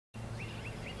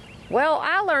Well,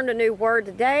 I learned a new word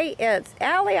today. It's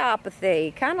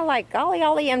allelopathy, kind of like golly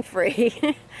ollie and free.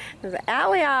 It's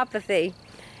allelopathy.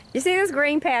 You see this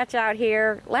green patch out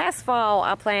here? Last fall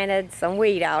I planted some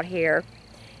wheat out here.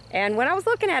 And when I was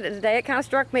looking at it today, it kind of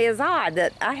struck me as odd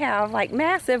that I have like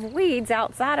massive weeds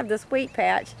outside of this wheat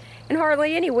patch and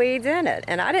hardly any weeds in it.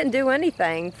 And I didn't do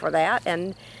anything for that.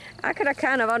 And I could have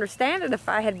kind of understand it if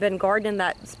I had been gardening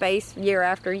that space year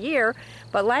after year.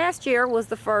 But last year was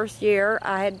the first year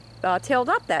I had tilled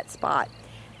up that spot.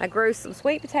 I grew some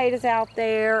sweet potatoes out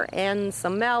there and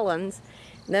some melons.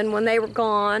 Then when they were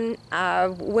gone, I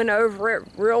went over it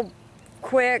real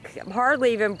quick,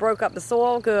 hardly even broke up the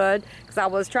soil good because I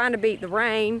was trying to beat the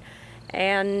rain,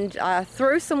 and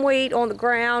threw some wheat on the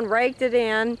ground, raked it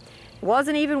in. It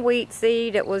wasn't even wheat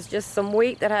seed, it was just some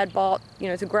wheat that I had bought,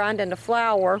 to grind into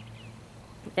flour,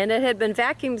 and it had been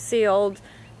vacuum sealed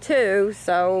too,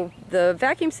 so the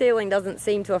vacuum sealing doesn't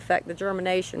seem to affect the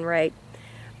germination rate.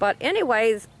 But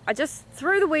anyways, I just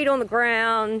threw the wheat on the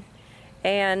ground,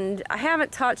 and I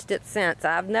haven't touched it since.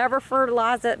 I've never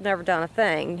fertilized it, never done a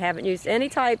thing. Haven't used any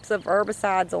types of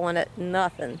herbicides on it,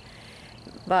 nothing.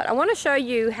 But I want to show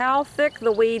you how thick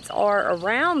the weeds are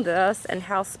around this and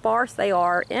how sparse they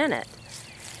are in it.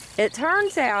 It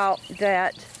turns out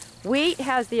that wheat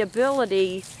has the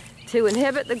ability to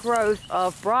inhibit the growth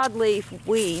of broadleaf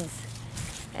weeds,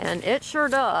 and it sure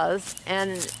does.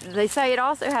 And they say it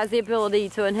also has the ability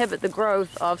to inhibit the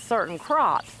growth of certain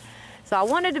crops. So I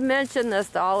wanted to mention this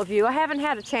to all of you. I haven't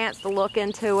had a chance to look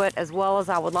into it as well as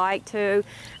I would like to.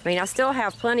 I mean, I still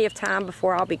have plenty of time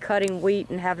before I'll be cutting wheat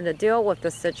and having to deal with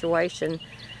this situation.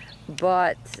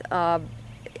 But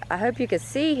I hope you can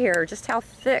see here just how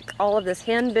thick all of this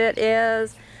henbit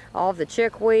is, all of the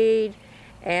chickweed,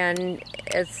 and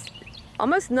it's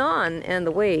almost none in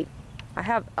the wheat. I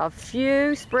have a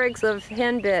few sprigs of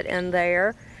henbit in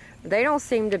there. They don't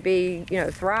seem to be,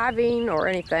 thriving or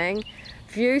anything.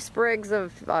 Few sprigs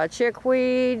of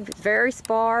chickweed, very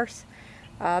sparse.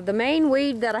 The main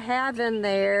weed that I have in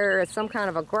there is some kind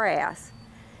of a grass.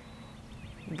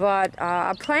 But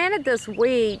I planted this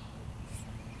wheat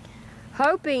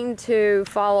hoping to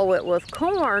follow it with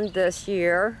corn this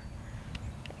year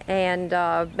and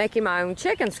making my own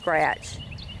chicken scratch.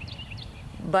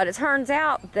 But it turns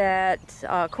out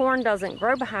that corn doesn't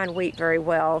grow behind wheat very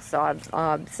well, so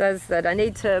it says that I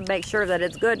need to make sure that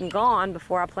it's good and gone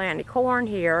before I plant any corn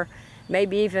here,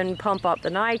 maybe even pump up the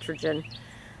nitrogen.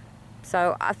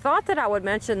 So I thought that I would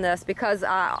mention this because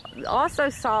I also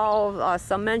saw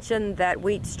some mention that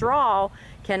wheat straw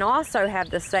can also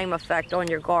have the same effect on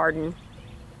your garden.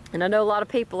 And I know a lot of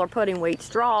people are putting wheat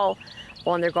straw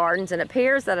on their gardens, and it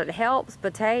appears that it helps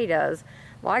potatoes.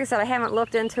 Well, like I said, I haven't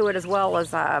looked into it as well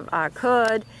as I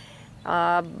could,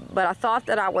 but I thought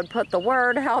that I would put the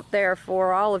word out there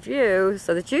for all of you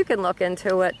so that you can look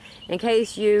into it in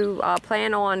case you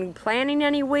plan on planting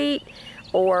any wheat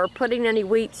or putting any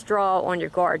wheat straw on your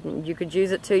garden. You could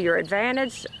use it to your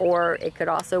advantage, or it could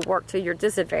also work to your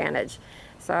disadvantage.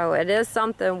 So it is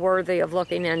something worthy of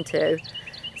looking into.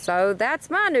 So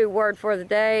that's my new word for the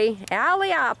day,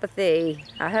 allelopathy.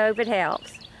 I hope it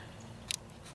helps.